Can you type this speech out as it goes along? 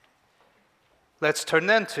Let's turn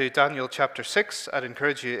then to Daniel chapter 6. I'd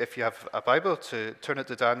encourage you, if you have a Bible, to turn it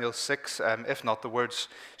to Daniel 6. If not, the words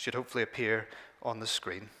should hopefully appear on the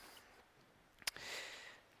screen.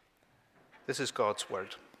 This is God's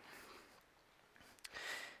word.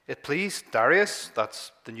 It pleased Darius,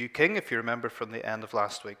 that's the new king, if you remember from the end of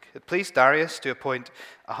last week. It pleased Darius to appoint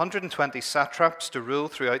 120 satraps to rule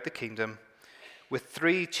throughout the kingdom, with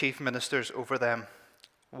 3 chief ministers over them,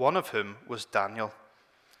 one of whom was Daniel.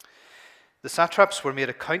 The satraps were made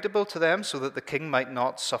accountable to them so that the king might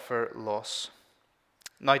not suffer loss.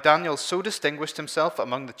 Now Daniel so distinguished himself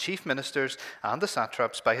among the chief ministers and the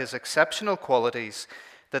satraps by his exceptional qualities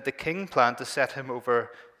that the king planned to set him over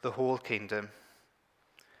the whole kingdom.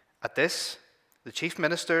 At this, the chief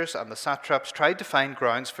ministers and the satraps tried to find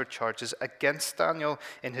grounds for charges against Daniel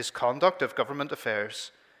in his conduct of government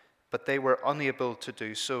affairs, but they were unable to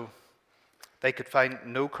do so. They could find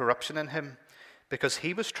no corruption in him because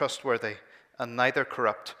he was trustworthy and neither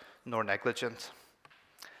corrupt nor negligent.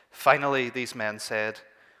 Finally, these men said,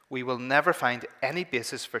 "We will never find any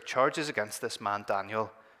basis for charges against this man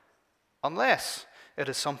Daniel, unless it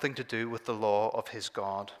has something to do with the law of his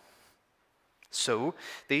God." So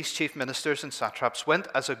these chief ministers and satraps went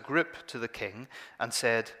as a group to the king and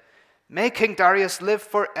said, "May King Darius live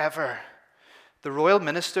forever. The royal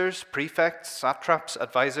ministers, prefects, satraps,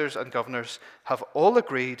 advisors, and governors have all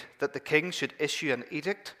agreed that the king should issue an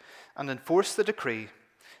edict and enforce the decree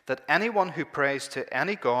that anyone who prays to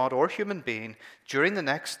any god or human being during the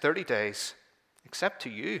next 30 days, except to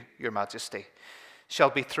you, your majesty, shall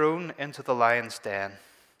be thrown into the lion's den.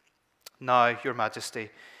 Now, your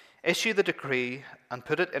majesty, issue the decree and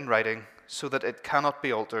put it in writing so that it cannot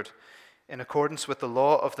be altered, in accordance with the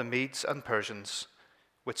law of the Medes and Persians,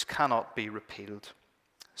 which cannot be repealed."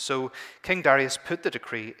 So King Darius put the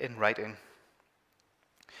decree in writing.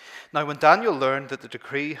 Now when Daniel learned that the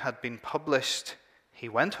decree had been published, he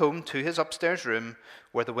went home to his upstairs room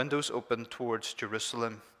where the windows opened towards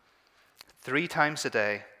Jerusalem. 3 times a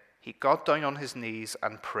day he got down on his knees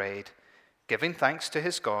and prayed, giving thanks to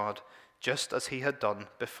his God, just as he had done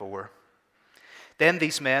before. Then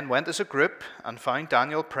these men went as a group and found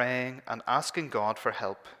Daniel praying and asking God for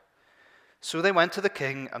help. So they went to the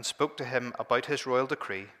king and spoke to him about his royal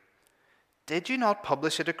decree. "Did you not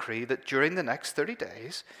publish a decree that during the next 30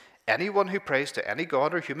 days, anyone who prays to any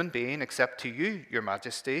god or human being except to you, your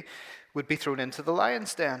majesty, would be thrown into the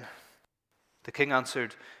lion's den?" The king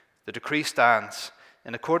answered, "The decree stands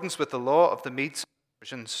in accordance with the law of the Medes and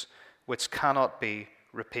Persians, which cannot be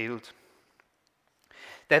repealed."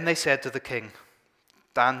 Then they said to the king,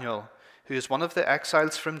 "Daniel, who is one of the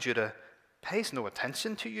exiles from Judah, pays no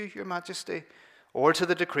attention to you, your majesty, or to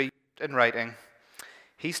the decree in writing.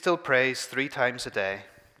 He still prays 3 times a day."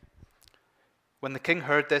 When the king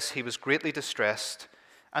heard this, he was greatly distressed,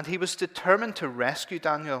 and he was determined to rescue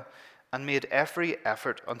Daniel and made every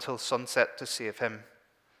effort until sunset to save him.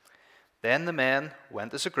 Then the men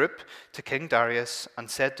went as a group to King Darius and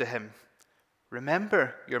said to him,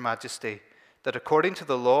 "Remember, your majesty, that according to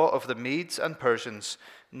the law of the Medes and Persians,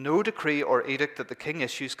 no decree or edict that the king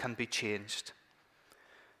issues can be changed."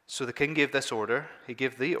 So the king gave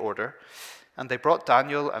the order, and they brought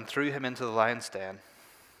Daniel and threw him into the lion's den.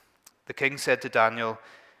 The king said to Daniel,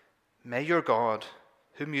 "May your God,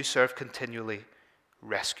 whom you serve continually,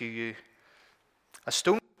 rescue you." A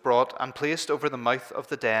stone was brought and placed over the mouth of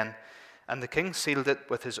the den, and the king sealed it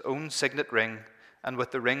with his own signet ring and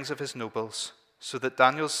with the rings of his nobles, so that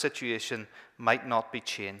Daniel's situation might not be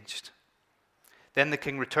changed. Then the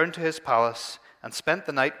king returned to his palace and spent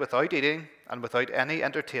the night without eating and without any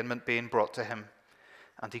entertainment being brought to him,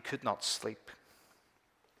 and he could not sleep.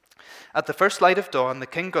 At the first light of dawn, the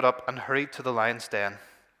king got up and hurried to the lion's den.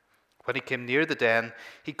 When he came near the den,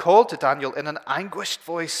 he called to Daniel in an anguished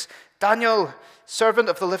voice, "Daniel, servant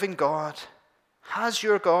of the living God, has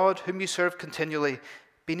your God, whom you serve continually,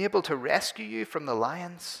 been able to rescue you from the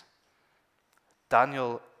lions?"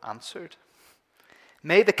 Daniel answered,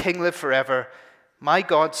 "May the king live forever. My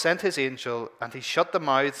God sent his angel, and he shut the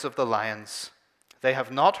mouths of the lions. They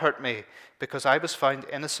have not hurt me, because I was found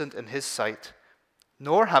innocent in his sight.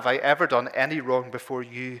 Nor have I ever done any wrong before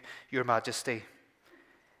you, your majesty."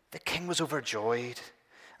 The king was overjoyed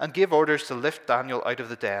and gave orders to lift Daniel out of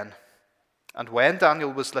the den. And when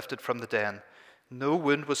Daniel was lifted from the den, no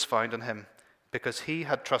wound was found on him, because he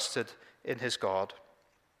had trusted in his God.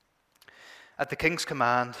 At the king's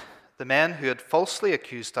command, the men who had falsely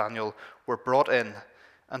accused Daniel were brought in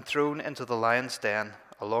and thrown into the lion's den,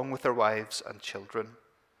 along with their wives and children.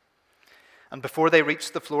 And before they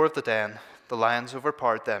reached the floor of the den, the lions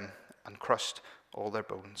overpowered them and crushed all their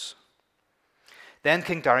bones. Then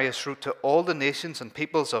King Darius wrote to all the nations and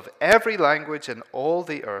peoples of every language in all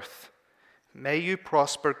the earth, "May you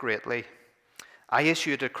prosper greatly. I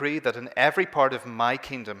issue a decree that in every part of my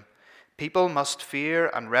kingdom, people must fear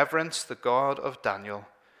and reverence the God of Daniel.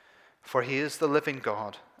 For he is the living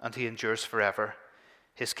God, and he endures forever.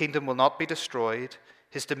 His kingdom will not be destroyed.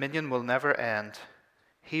 His dominion will never end.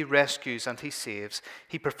 He rescues and he saves.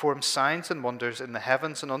 He performs signs and wonders in the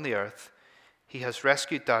heavens and on the earth. He has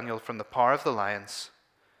rescued Daniel from the power of the lions."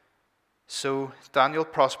 So Daniel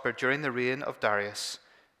prospered during the reign of Darius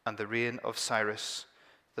and the reign of Cyrus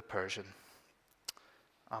the Persian.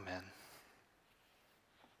 Amen.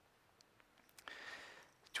 Do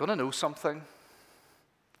you want to know something?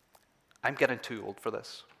 I'm getting too old for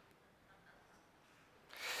this.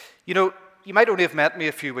 You know, you might only have met me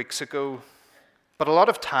a few weeks ago, but a lot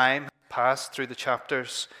of time passed through the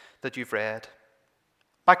chapters that you've read.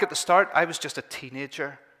 Back at the start, I was just a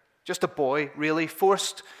teenager, just a boy, really,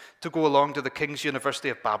 forced to go along to the King's University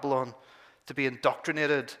of Babylon to be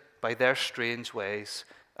indoctrinated by their strange ways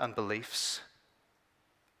and beliefs.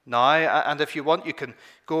 Now, and if you want, you can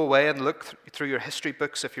go away and look through your history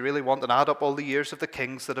books if you really want and add up all the years of the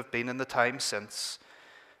kings that have been in the time since.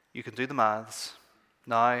 You can do the maths.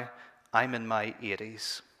 Now, I'm in my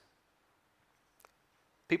 80s.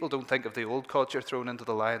 People don't think of the old codger thrown into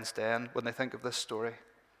the lion's den when they think of this story.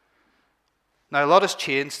 Now, a lot has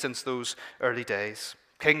changed since those early days.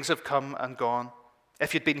 Kings have come and gone.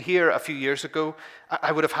 If you'd been here a few years ago,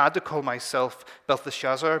 I would have had to call myself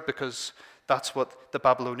Belteshazzar because that's what the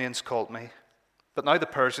Babylonians called me. But now the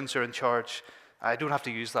Persians are in charge. I don't have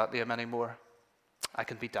to use that name anymore. I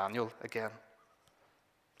can be Daniel again.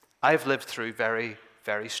 I've lived through very,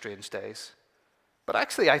 very strange days. But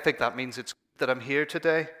actually, I think that means it's that I'm here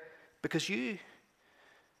today because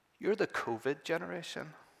you're the COVID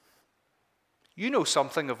generation. You know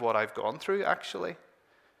something of what I've gone through, actually.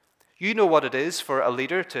 You know what it is for a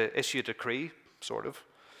leader to issue a decree, sort of.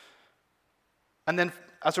 And then,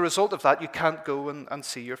 as a result of that, you can't go and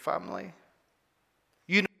see your family.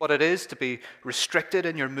 You know what it is to be restricted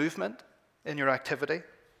in your movement, in your activity.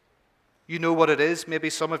 You know what it is, maybe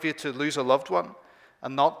some of you, to lose a loved one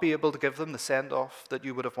and not be able to give them the send-off that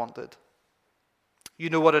you would have wanted. You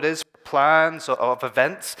know what it is for plans of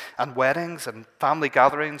events and weddings and family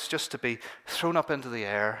gatherings just to be thrown up into the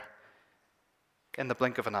air in the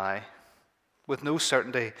blink of an eye with no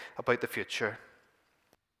certainty about the future.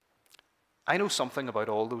 I know something about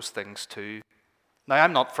all those things too. Now,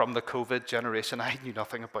 I'm not from the COVID generation. I knew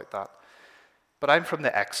nothing about that. But I'm from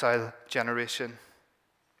the exile generation.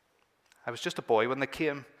 I was just a boy when they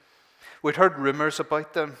came. We'd heard rumors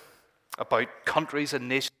about them, about countries and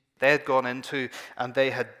nations they had gone into, and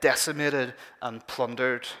they had decimated and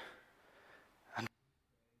plundered. And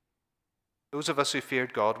those of us who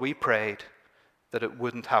feared God, we prayed that it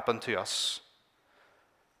wouldn't happen to us.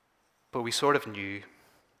 But we sort of knew.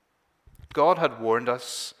 God had warned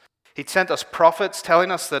us. He'd sent us prophets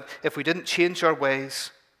telling us that if we didn't change our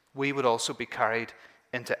ways, we would also be carried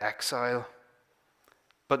into exile.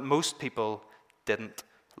 But most people didn't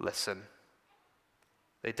listen.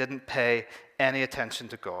 They didn't pay any attention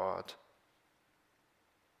to God.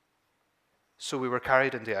 So we were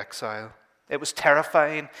carried into exile. It was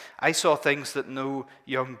terrifying. I saw things that no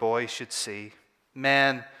young boy should see.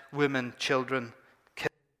 Men, women, children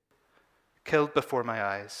killed before my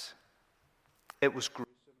eyes. It was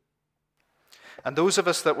gruesome. And those of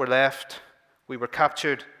us that were left, we were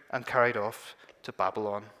captured and carried off to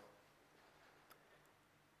Babylon.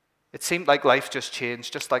 It seemed like life just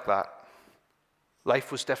changed, just like that.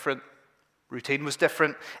 Life was different. Routine was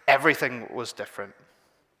different. Everything was different.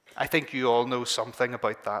 I think you all know something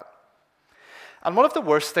about that. And one of the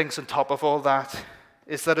worst things on top of all that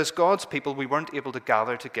is that as God's people, we weren't able to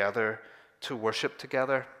gather together to worship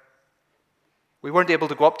together. We weren't able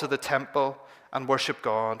to go up to the temple and worship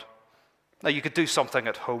God. Now, you could do something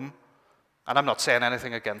at home, and I'm not saying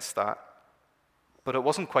anything against that, but it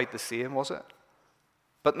wasn't quite the same, was it?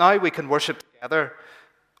 But now we can worship together.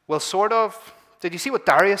 Well, sort of. Did you see what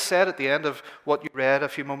Darius said at the end of what you read a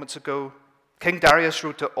few moments ago? King Darius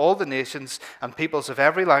wrote to all the nations and peoples of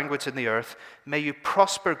every language in the earth, "May you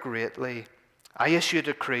prosper greatly. I issue a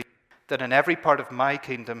decree that in every part of my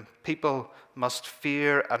kingdom, people must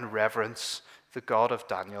fear and reverence the God of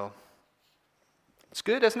Daniel." It's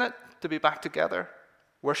good, isn't it, to be back together,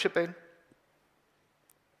 worshiping?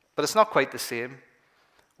 But it's not quite the same.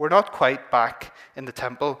 We're not quite back in the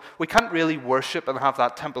temple. We can't really worship and have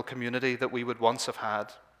that temple community that we would once have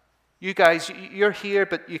had. You guys, you're here,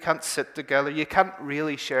 but you can't sit together. You can't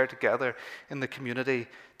really share together in the community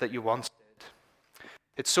that you once did.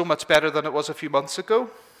 It's so much better than it was a few months ago,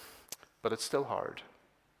 but it's still hard.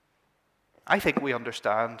 I think we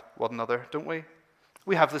understand one another, don't we?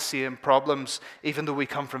 We have the same problems, even though we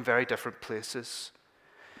come from very different places.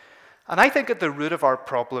 And I think at the root of our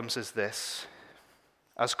problems is this.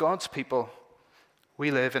 As God's people, we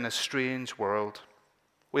live in a strange world.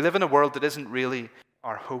 We live in a world that isn't really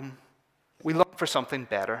our home. We long for something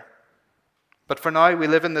better. But for now, we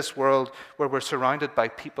live in this world where we're surrounded by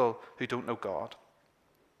people who don't know God.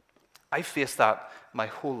 I faced that my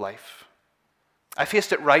whole life. I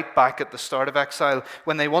faced it right back at the start of exile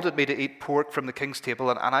when they wanted me to eat pork from the king's table,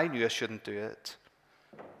 and I knew I shouldn't do it.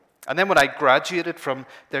 And then when I graduated from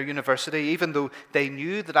their university, even though they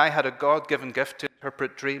knew that I had a God-given gift to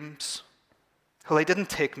interpret dreams, well, they didn't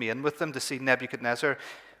take me in with them to see Nebuchadnezzar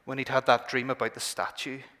when he'd had that dream about the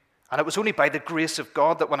statue. And it was only by the grace of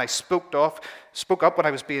God that when I spoke up when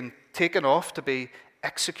I was being taken off to be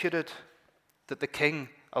executed, that the king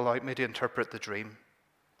allowed me to interpret the dream.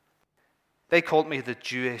 They called me the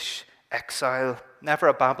Jewish exile, never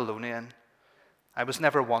a Babylonian. I was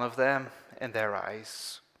never one of them in their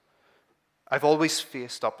eyes. I've always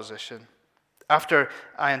faced opposition. After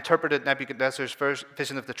I interpreted Nebuchadnezzar's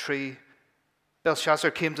vision of the tree,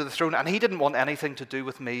 Belshazzar came to the throne, and he didn't want anything to do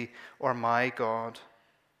with me or my God.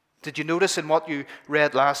 Did you notice in what you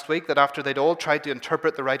read last week that after they'd all tried to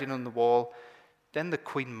interpret the writing on the wall, then the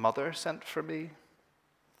Queen Mother sent for me?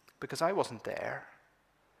 Because I wasn't there.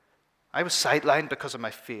 I was sidelined because of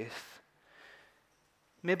my faith.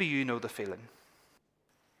 Maybe you know the feeling.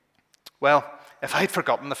 Well, if I'd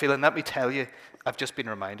forgotten the feeling, let me tell you, I've just been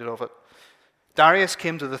reminded of it. Darius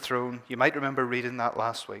came to the throne. You might remember reading that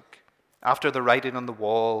last week. After the writing on the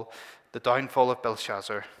wall, the downfall of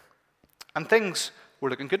Belshazzar. And things were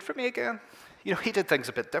looking good for me again. You know, he did things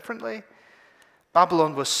a bit differently.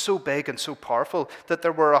 Babylon was so big and so powerful that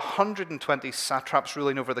there were 120 satraps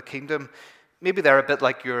ruling over the kingdom. Maybe they're a bit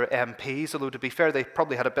like your MPs, although to be fair, they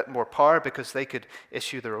probably had a bit more power because they could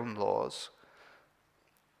issue their own laws.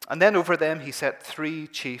 And then over them, he set 3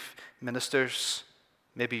 chief ministers,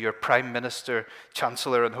 maybe your prime minister,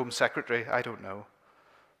 chancellor, and home secretary, I don't know.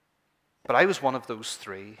 But I was one of those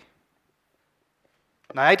 3.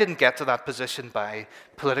 Now, I didn't get to that position by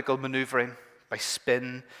political maneuvering, by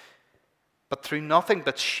spin, but through nothing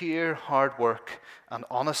but sheer hard work and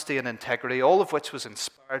honesty and integrity, all of which was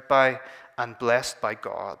inspired by and blessed by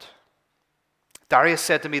God. Darius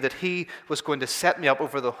said to me that he was going to set me up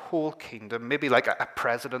over the whole kingdom, maybe like a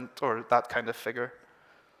president or that kind of figure.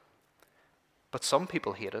 But some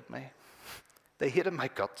people hated me. They hated my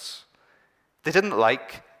guts. They didn't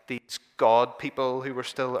like these God people who were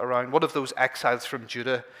still around, one of those exiles from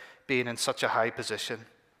Judah being in such a high position.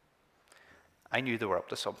 I knew they were up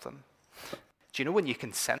to something. Do you know when you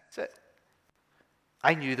can sense it?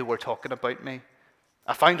 I knew they were talking about me.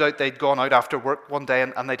 I found out they'd gone out after work one day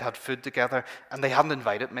and they'd had food together and they hadn't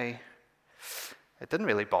invited me. It didn't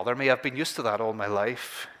really bother me. I've been used to that all my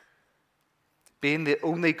life. Being the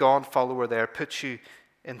only God follower there puts you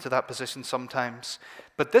into that position sometimes.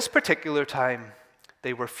 But this particular time,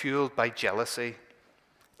 they were fueled by jealousy.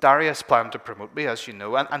 Darius planned to promote me, as you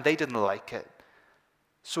know, and they didn't like it.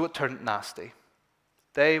 So it turned nasty.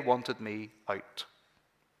 They wanted me out.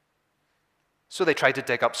 So they tried to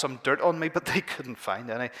dig up some dirt on me, but they couldn't find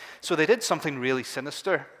any. So they did something really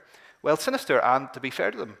sinister. Well, sinister and, to be fair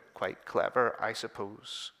to them, quite clever, I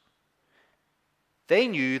suppose. They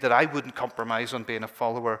knew that I wouldn't compromise on being a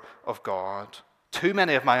follower of God. Too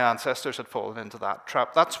many of my ancestors had fallen into that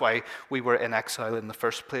trap. That's why we were in exile in the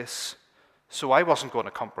first place. So I wasn't going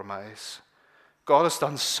to compromise. God has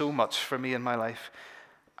done so much for me in my life.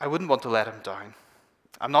 I wouldn't want to let him down.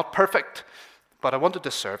 I'm not perfect, but I wanted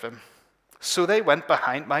to serve him. So they went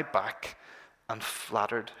behind my back and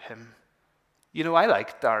flattered him. You know, I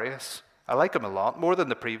like Darius. I like him a lot, more than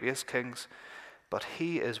the previous kings. But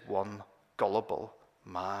he is one gullible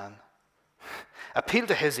man. Appeal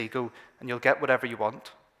to his ego and you'll get whatever you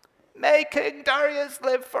want. May King Darius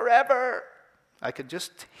live forever. I could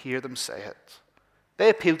just hear them say it. They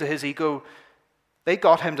appealed to his ego. They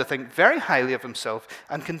got him to think very highly of himself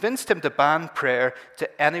and convinced him to ban prayer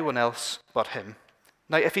to anyone else but him.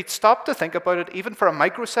 Now, if he'd stopped to think about it, even for a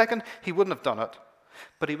microsecond, he wouldn't have done it.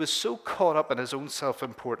 But he was so caught up in his own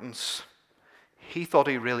self-importance, he thought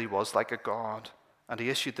he really was like a god, and he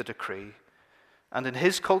issued the decree. And in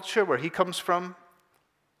his culture, where he comes from,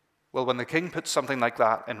 well, when the king puts something like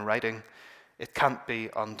that in writing, it can't be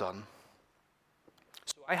undone.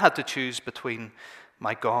 So I had to choose between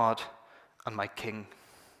my God and my king.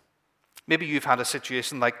 Maybe you've had a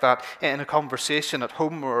situation like that in a conversation at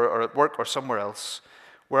home or at work or somewhere else,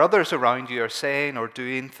 where others around you are saying or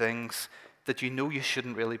doing things that you know you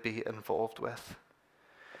shouldn't really be involved with.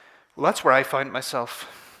 Well, that's where I found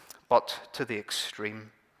myself, but to the extreme.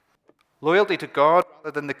 Loyalty to God rather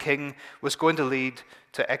than the king was going to lead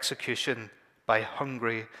to execution by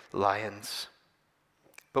hungry lions.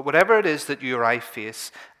 But whatever it is that you or I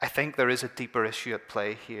face, I think there is a deeper issue at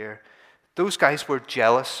play here. Those guys were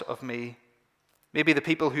jealous of me. Maybe the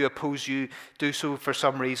people who oppose you do so for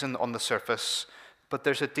some reason on the surface. But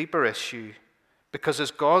there's a deeper issue. Because as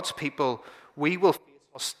God's people, we will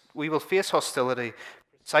face hostility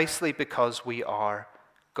precisely because we are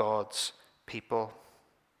God's people.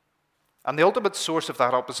 And the ultimate source of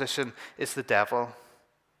that opposition is the devil.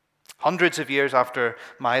 Hundreds of years after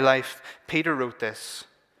my life, Peter wrote this: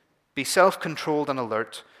 "Be self-controlled and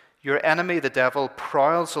alert. Your enemy, the devil,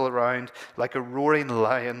 prowls around like a roaring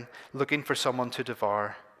lion looking for someone to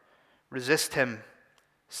devour. Resist him,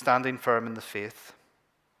 standing firm in the faith."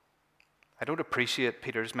 I don't appreciate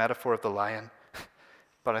Peter's metaphor of the lion,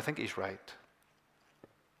 but I think he's right.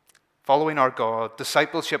 Following our God,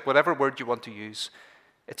 discipleship, whatever word you want to use,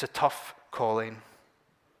 it's a tough calling.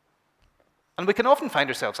 And we can often find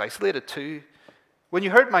ourselves isolated too. When you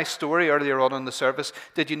heard my story earlier on in the service,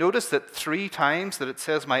 did you notice that 3 times that it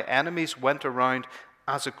says my enemies went around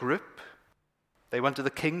as a group? They went to the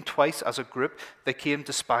king twice as a group. They came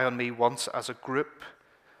to spy on me once as a group.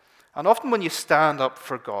 And often when you stand up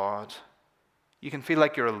for God, you can feel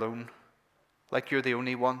like you're alone, like you're the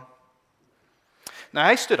only one. Now,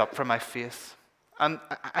 I stood up for my faith, and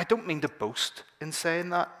I don't mean to boast in saying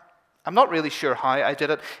that. I'm not really sure how I did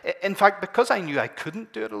it. In fact, because I knew I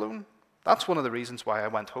couldn't do it alone, that's one of the reasons why I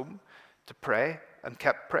went home to pray and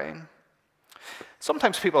kept praying.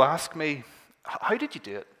 Sometimes people ask me, how did you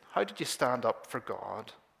do it? How did you stand up for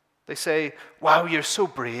God? They say, wow, you're so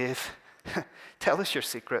brave. Tell us your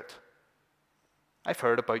secret. I've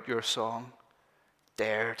heard about your song,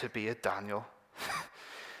 Dare to be a Daniel.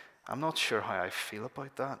 I'm not sure how I feel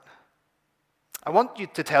about that. I want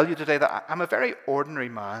to tell you today that I'm a very ordinary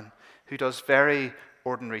man who does very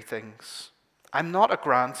ordinary things. I'm not a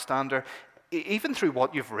grandstander. Even through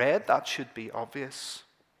what you've read, that should be obvious.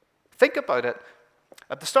 Think about it.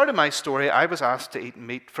 At the start of my story, I was asked to eat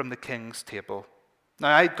meat from the king's table.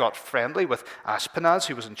 Now, I got friendly with Ashpenaz,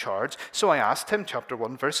 who was in charge, so I asked him, chapter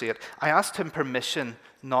 1, verse 8, I asked him permission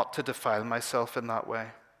not to defile myself in that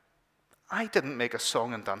way. I didn't make a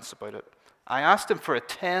song and dance about it. I asked him for a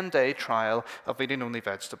 10-day trial of eating only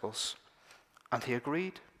vegetables, and he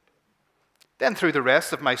agreed. Then through the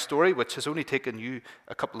rest of my story, which has only taken you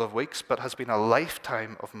a couple of weeks, but has been a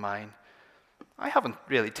lifetime of mine, I haven't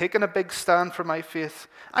really taken a big stand for my faith.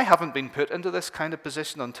 I haven't been put into this kind of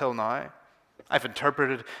position until now. I've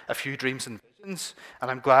interpreted a few dreams and visions, and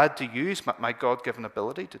I'm glad to use my God-given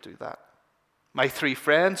ability to do that. My 3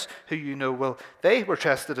 friends, who you know well, they were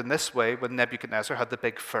tested in this way when Nebuchadnezzar had the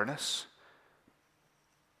big furnace.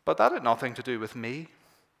 But that had nothing to do with me.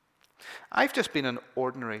 I've just been an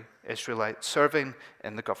ordinary Israelite serving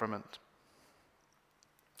in the government.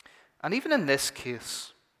 And even in this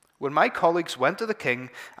case, when my colleagues went to the king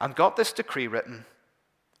and got this decree written,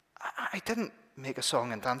 I didn't make a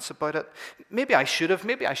song and dance about it. Maybe I should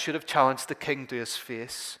have challenged the king to his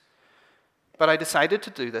face. But I decided to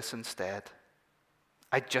do this instead.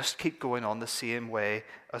 I'd just keep going on the same way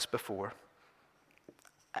as before.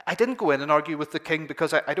 I didn't go in and argue with the king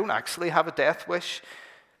because I don't actually have a death wish.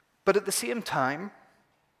 But at the same time,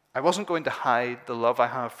 I wasn't going to hide the love I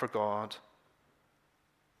have for God.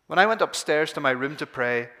 When I went upstairs to my room to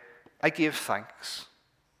pray, I gave thanks.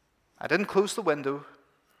 I didn't close the window.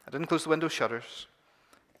 I didn't close the window shutters.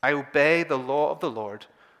 I obey the law of the Lord,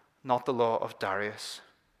 not the law of Darius.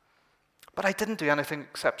 But I didn't do anything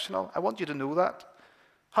exceptional. I want you to know that.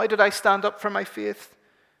 How did I stand up for my faith?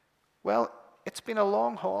 Well, it's been a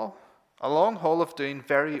long haul of doing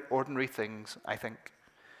very ordinary things, I think.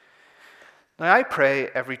 Now, I pray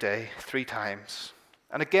every day 3 times.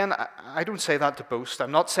 And again, I don't say that to boast.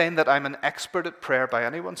 I'm not saying that I'm an expert at prayer by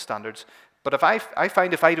anyone's standards. But if I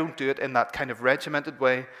find if I don't do it in that kind of regimented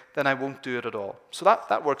way, then I won't do it at all. So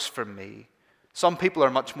that works for me. Some people are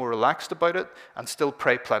much more relaxed about it and still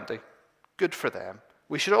pray plenty. Good for them.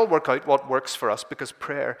 We should all work out what works for us because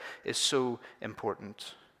prayer is so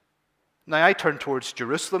important. Now, I turn towards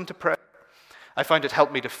Jerusalem to pray. I find it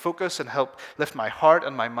helped me to focus and help lift my heart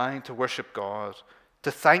and my mind to worship God,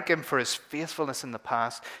 to thank Him for His faithfulness in the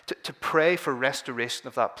past, to pray for restoration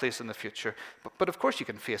of that place in the future. But of course you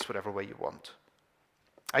can face whatever way you want.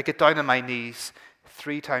 I get down on my knees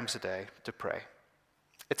 3 times a day to pray.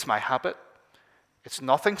 It's my habit. It's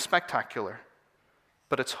nothing spectacular,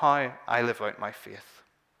 but it's how I live out my faith.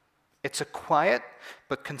 It's a quiet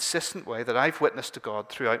but consistent way that I've witnessed to God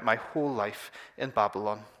throughout my whole life in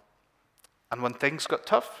Babylon. And when things got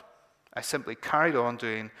tough, I simply carried on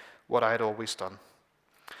doing what I had always done.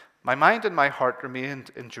 My mind and my heart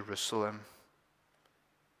remained in Jerusalem,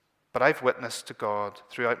 but I've witnessed to God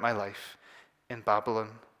throughout my life in Babylon.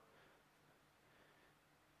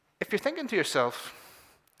 If you're thinking to yourself,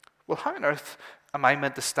 well, how on earth am I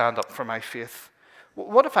meant to stand up for my faith?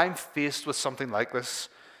 What if I'm faced with something like this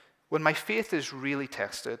when my faith is really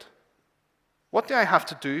tested? What do I have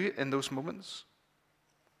to do in those moments?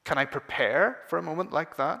 Can I prepare for a moment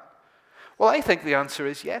like that? Well, I think the answer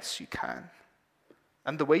is yes, you can.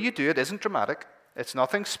 And the way you do it isn't dramatic. It's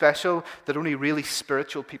nothing special that only really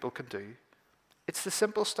spiritual people can do. It's the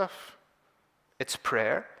simple stuff. It's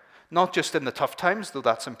prayer, not just in the tough times, though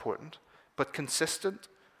that's important, but consistent,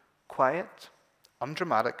 quiet,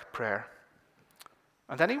 undramatic prayer.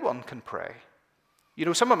 And anyone can pray. You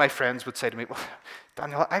know, some of my friends would say to me, well,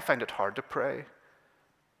 Daniel, I find it hard to pray.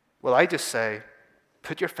 Well, I just say,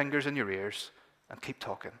 put your fingers in your ears and keep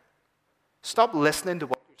talking. Stop listening to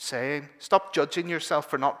what you're saying. Stop judging yourself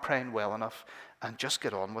for not praying well enough and just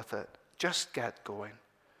get on with it. Just get going.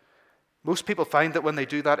 Most people find that when they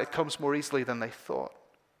do that, it comes more easily than they thought.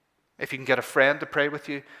 If you can get a friend to pray with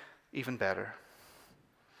you, even better.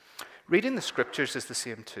 Reading the scriptures is the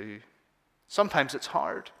same too. Sometimes it's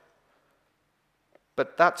hard.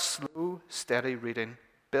 But that slow, steady reading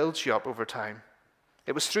builds you up over time.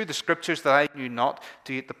 It was through the scriptures that I knew not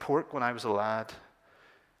to eat the pork when I was a lad.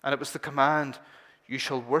 And it was the command, you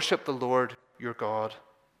shall worship the Lord your God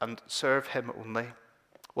and serve him only.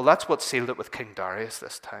 Well, that's what sealed it with King Darius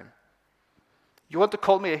this time. You want to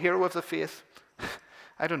call me a hero of the faith?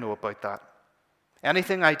 I don't know about that.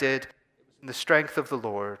 Anything I did, it was in the strength of the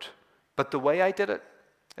Lord. But the way I did it,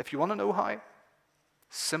 if you want to know how,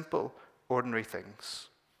 simple, ordinary things.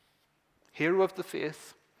 Hero of the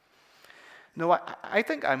faith? No, I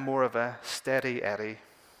think I'm more of a steady Eddie.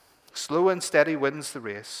 Slow and steady wins the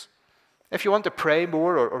race. If you want to pray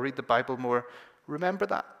more or read the Bible more, remember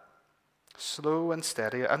that. Slow and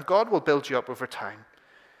steady, and God will build you up over time.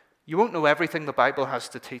 You won't know everything the Bible has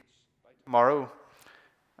to teach by tomorrow,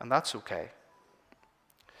 and that's okay.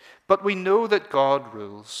 But we know that God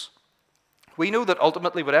rules. We know that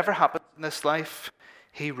ultimately, whatever happens in this life,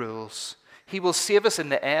 he rules. He will save us in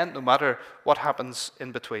the end, no matter what happens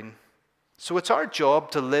in between. So it's our job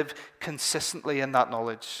to live consistently in that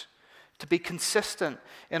knowledge, to be consistent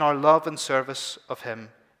in our love and service of him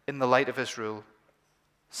in the light of his rule.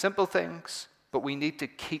 Simple things, but we need to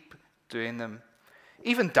keep doing them.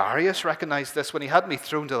 Even Darius recognized this when he had me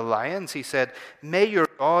thrown to the lions. He said, may your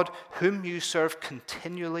God, whom you serve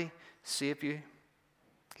continually, save you.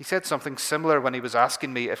 He said something similar when he was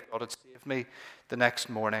asking me if God had saved me the next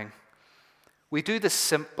morning. We do the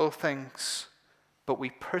simple things, but we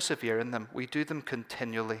persevere in them. We do them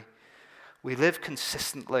continually. We live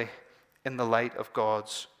consistently in the light of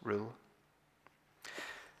God's rule.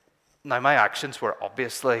 Now, my actions were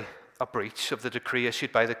obviously a breach of the decree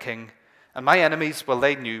issued by the king. And my enemies, well,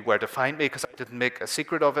 they knew where to find me because I didn't make a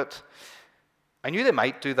secret of it. I knew they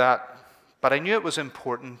might do that, but I knew it was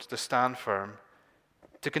important to stand firm,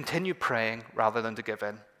 to continue praying rather than to give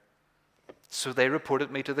in. So they reported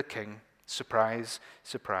me to the king. Surprise,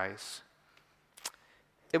 surprise.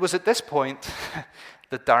 It was at this point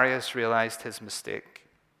that Darius realized his mistake.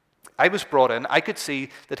 I was brought in. I could see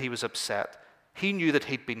that he was upset. He knew that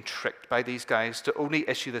he'd been tricked by these guys to only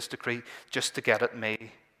issue this decree just to get at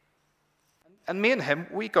me. And me and him,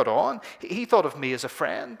 we got on. He thought of me as a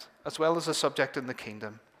friend, as well as a subject in the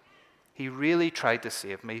kingdom. He really tried to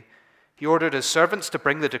save me. He ordered his servants to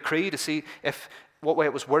bring the decree to see what way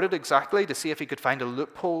it was worded exactly, to see if he could find a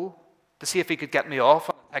loophole, to see if he could get me off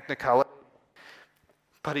on a technicality.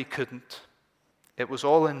 But he couldn't. It was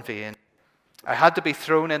all in vain. I had to be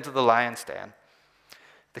thrown into the lion's den.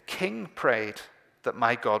 The king prayed that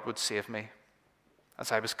my God would save me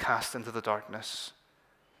as I was cast into the darkness.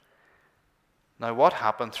 Now, what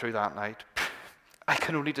happened through that night, I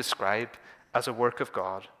can only describe as a work of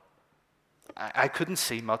God. I couldn't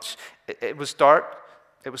see much. It was dark,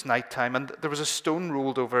 it was nighttime, and there was a stone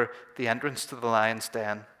rolled over the entrance to the lion's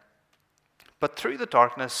den. But through the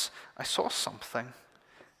darkness, I saw something.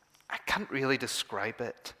 I can't really describe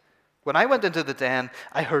it. When I went into the den,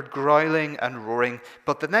 I heard growling and roaring,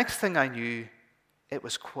 but the next thing I knew, it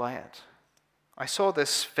was quiet. I saw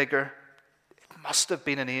this figure. It must have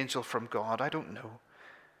been an angel from God, I don't know.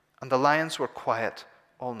 And the lions were quiet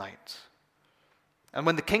all night. And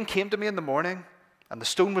when the king came to me in the morning, and the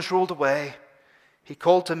stone was rolled away, he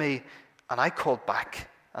called to me, and I called back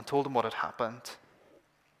and told him what had happened.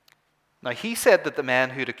 Now he said that the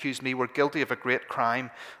men who had accused me were guilty of a great crime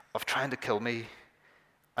of trying to kill me.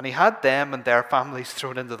 And he had them and their families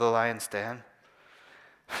thrown into the lion's den.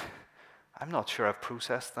 I'm not sure I've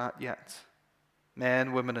processed that yet.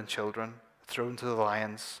 Men, women, and children thrown to the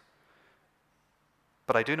lions.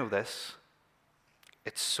 But I do know this.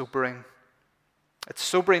 It's sobering. It's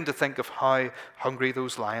sobering to think of how hungry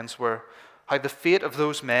those lions were, how the fate of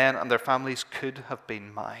those men and their families could have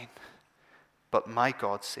been mine. But my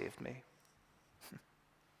God saved me.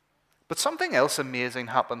 But something else amazing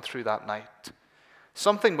happened through that night.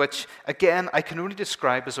 Something which, again, I can only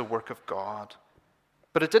describe as a work of God.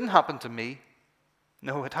 But it didn't happen to me.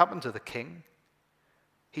 No, it happened to the king.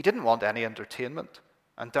 He didn't want any entertainment,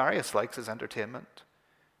 and Darius likes his entertainment.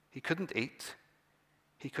 He couldn't eat.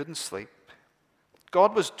 He couldn't sleep.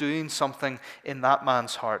 God was doing something in that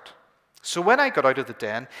man's heart. So when I got out of the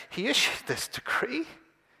den, he issued this decree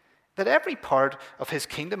that every part of his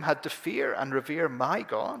kingdom had to fear and revere my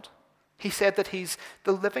God. He said that he's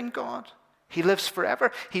the living God. He lives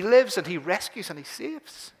forever. He lives and he rescues and he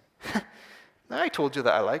saves. Now, I told you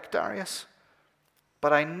that I like Darius,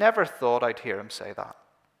 but I never thought I'd hear him say that.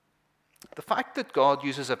 The fact that God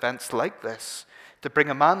uses events like this to bring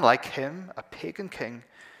a man like him, a pagan king,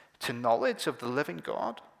 to knowledge of the living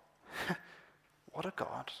God. What a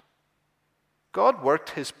God. God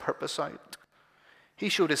worked his purpose out. He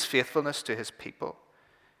showed his faithfulness to his people.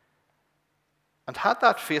 And had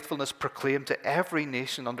that faithfulness proclaimed to every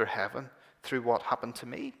nation under heaven through what happened to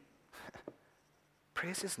me.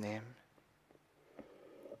 Praise his name.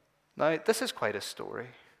 Now, this is quite a story.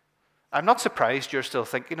 I'm not surprised you're still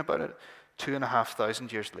thinking about it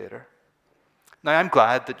 2,500 years later. Now, I'm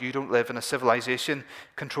glad that you don't live in a civilization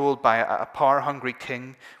controlled by a power-hungry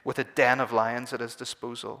king with a den of lions at his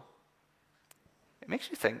disposal. It makes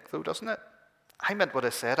you think, though, doesn't it? I meant what I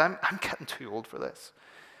said. I'm getting too old for this.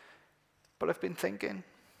 But I've been thinking,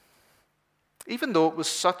 even though it was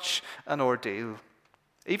such an ordeal,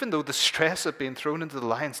 even though the stress of being thrown into the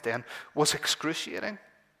lion's den was excruciating,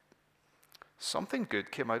 something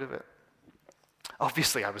good came out of it.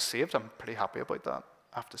 Obviously, I was saved. I'm pretty happy about that,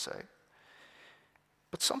 I have to say.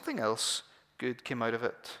 But something else good came out of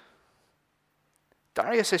it.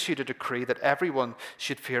 Darius issued a decree that everyone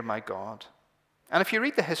should fear my God. And if you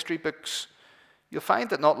read the history books, you'll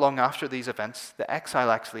find that not long after these events, the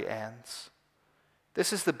exile actually ends.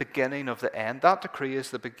 This is the beginning of the end. That decree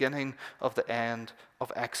is the beginning of the end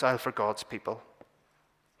of exile for God's people.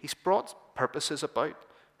 He's brought purposes about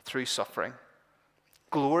through suffering.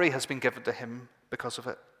 Glory has been given to him because of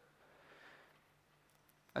it.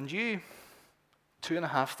 And you,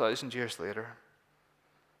 2,500 years later,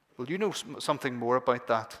 well, you know something more about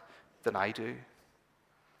that than I do.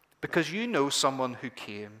 Because you know someone who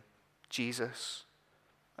came, Jesus,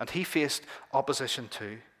 and he faced opposition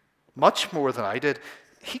too, much more than I did.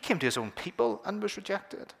 He came to his own people and was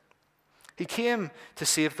rejected. He came to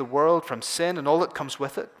save the world from sin and all that comes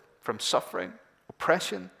with it, from suffering,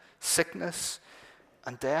 oppression, sickness,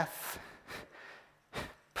 and death.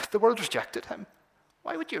 But the world rejected him.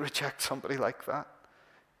 Why would you reject somebody like that?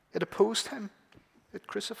 It opposed him. It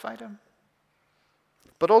crucified him.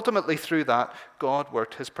 But ultimately, through that, God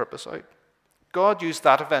worked his purpose out. God used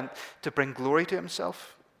that event to bring glory to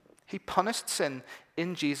himself. He punished sin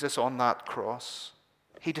in Jesus on that cross.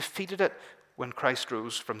 He defeated it when Christ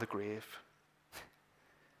rose from the grave.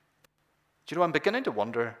 Do you know, I'm beginning to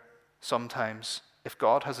wonder sometimes if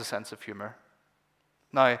God has a sense of humor.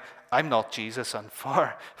 Now, I'm not Jesus and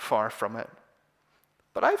far, far from it.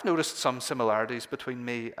 But I've noticed some similarities between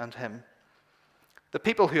me and him. The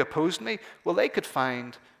people who opposed me, well, they could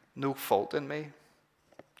find no fault in me,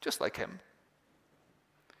 just like him.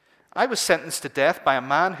 I was sentenced to death by a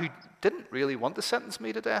man who didn't really want to sentence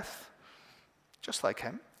me to death, just like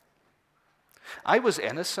him. I was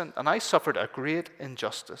innocent and I suffered a great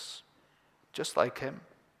injustice, just like him.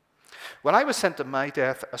 When I was sent to my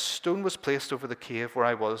death, a stone was placed over the cave where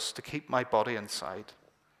I was to keep my body inside,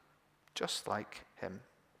 just like him.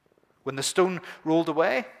 When the stone rolled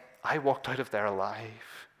away, I walked out of there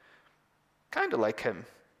alive, kind of like him.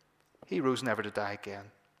 He rose never to die again.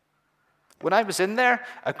 When I was in there,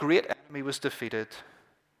 a great enemy was defeated.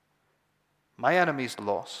 My enemies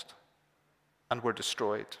lost and were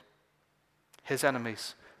destroyed. His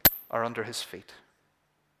enemies are under his feet.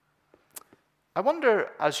 I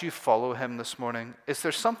wonder, as you follow him this morning, is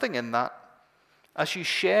there something in that? As you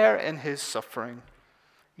share in his suffering,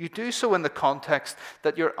 you do so in the context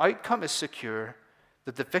that your outcome is secure,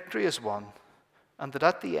 that the victory is won, and that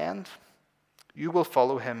at the end, you will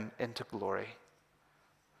follow him into glory.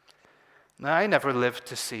 Now, I never lived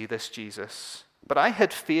to see this Jesus, but I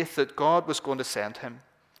had faith that God was going to send him,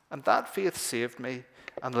 and that faith saved me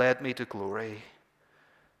and led me to glory.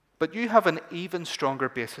 But you have an even stronger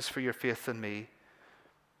basis for your faith than me.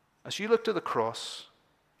 As you look to the cross,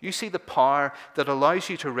 You see the power that allows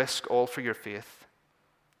you to risk all for your faith.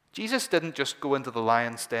 Jesus didn't just go into the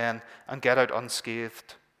lion's den and get out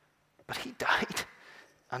unscathed, but he died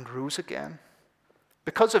and rose again.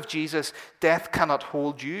 Because of Jesus, death cannot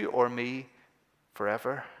hold you or me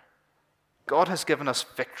forever. God has given us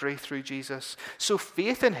victory through Jesus, so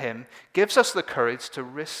faith in him gives us the courage to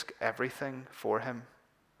risk everything for him.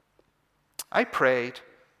 I prayed,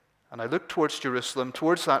 and I looked towards Jerusalem,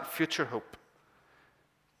 towards that future hope.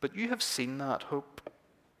 But you have seen that hope.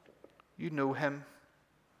 You know him.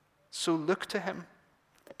 So look to him.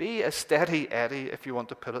 Be a steady Eddie, if you want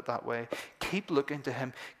to put it that way. Keep looking to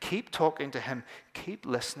him. Keep talking to him. Keep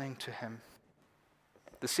listening to him.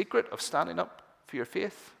 The secret of standing up for your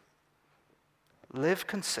faith: live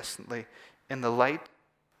consistently in the light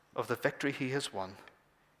of the victory he has won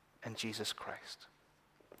in Jesus Christ.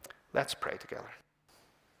 Let's pray together.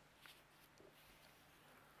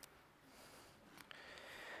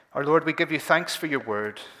 Our Lord, we give you thanks for your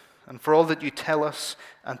word and for all that you tell us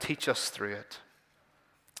and teach us through it.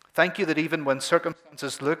 Thank you that even when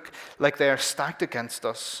circumstances look like they are stacked against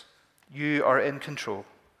us, you are in control.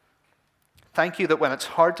 Thank you that when it's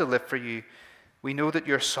hard to live for you, we know that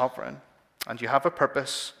you're sovereign and you have a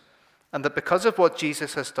purpose, and that because of what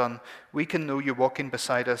Jesus has done, we can know you're walking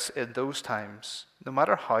beside us in those times, no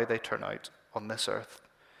matter how they turn out on this earth.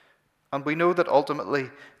 And we know that ultimately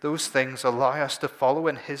those things allow us to follow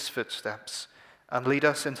in his footsteps and lead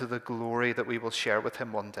us into the glory that we will share with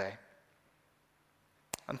him one day.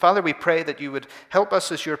 And Father, we pray that you would help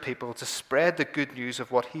us as your people to spread the good news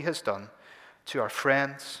of what he has done to our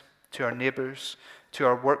friends, to our neighbors, to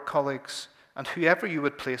our work colleagues, and whoever you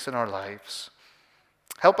would place in our lives.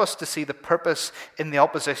 Help us to see the purpose in the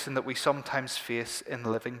opposition that we sometimes face in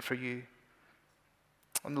living for you.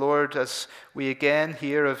 And Lord, as we again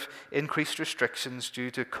hear of increased restrictions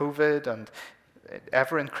due to COVID and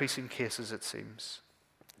ever-increasing cases, it seems,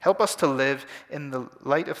 help us to live in the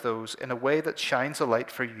light of those in a way that shines a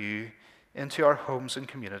light for you into our homes and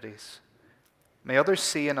communities. May others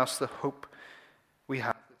see in us the hope we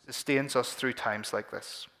have that sustains us through times like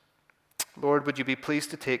this. Lord, would you be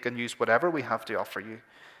pleased to take and use whatever we have to offer you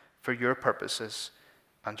for your purposes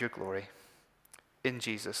and your glory. In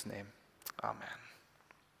Jesus' name, amen.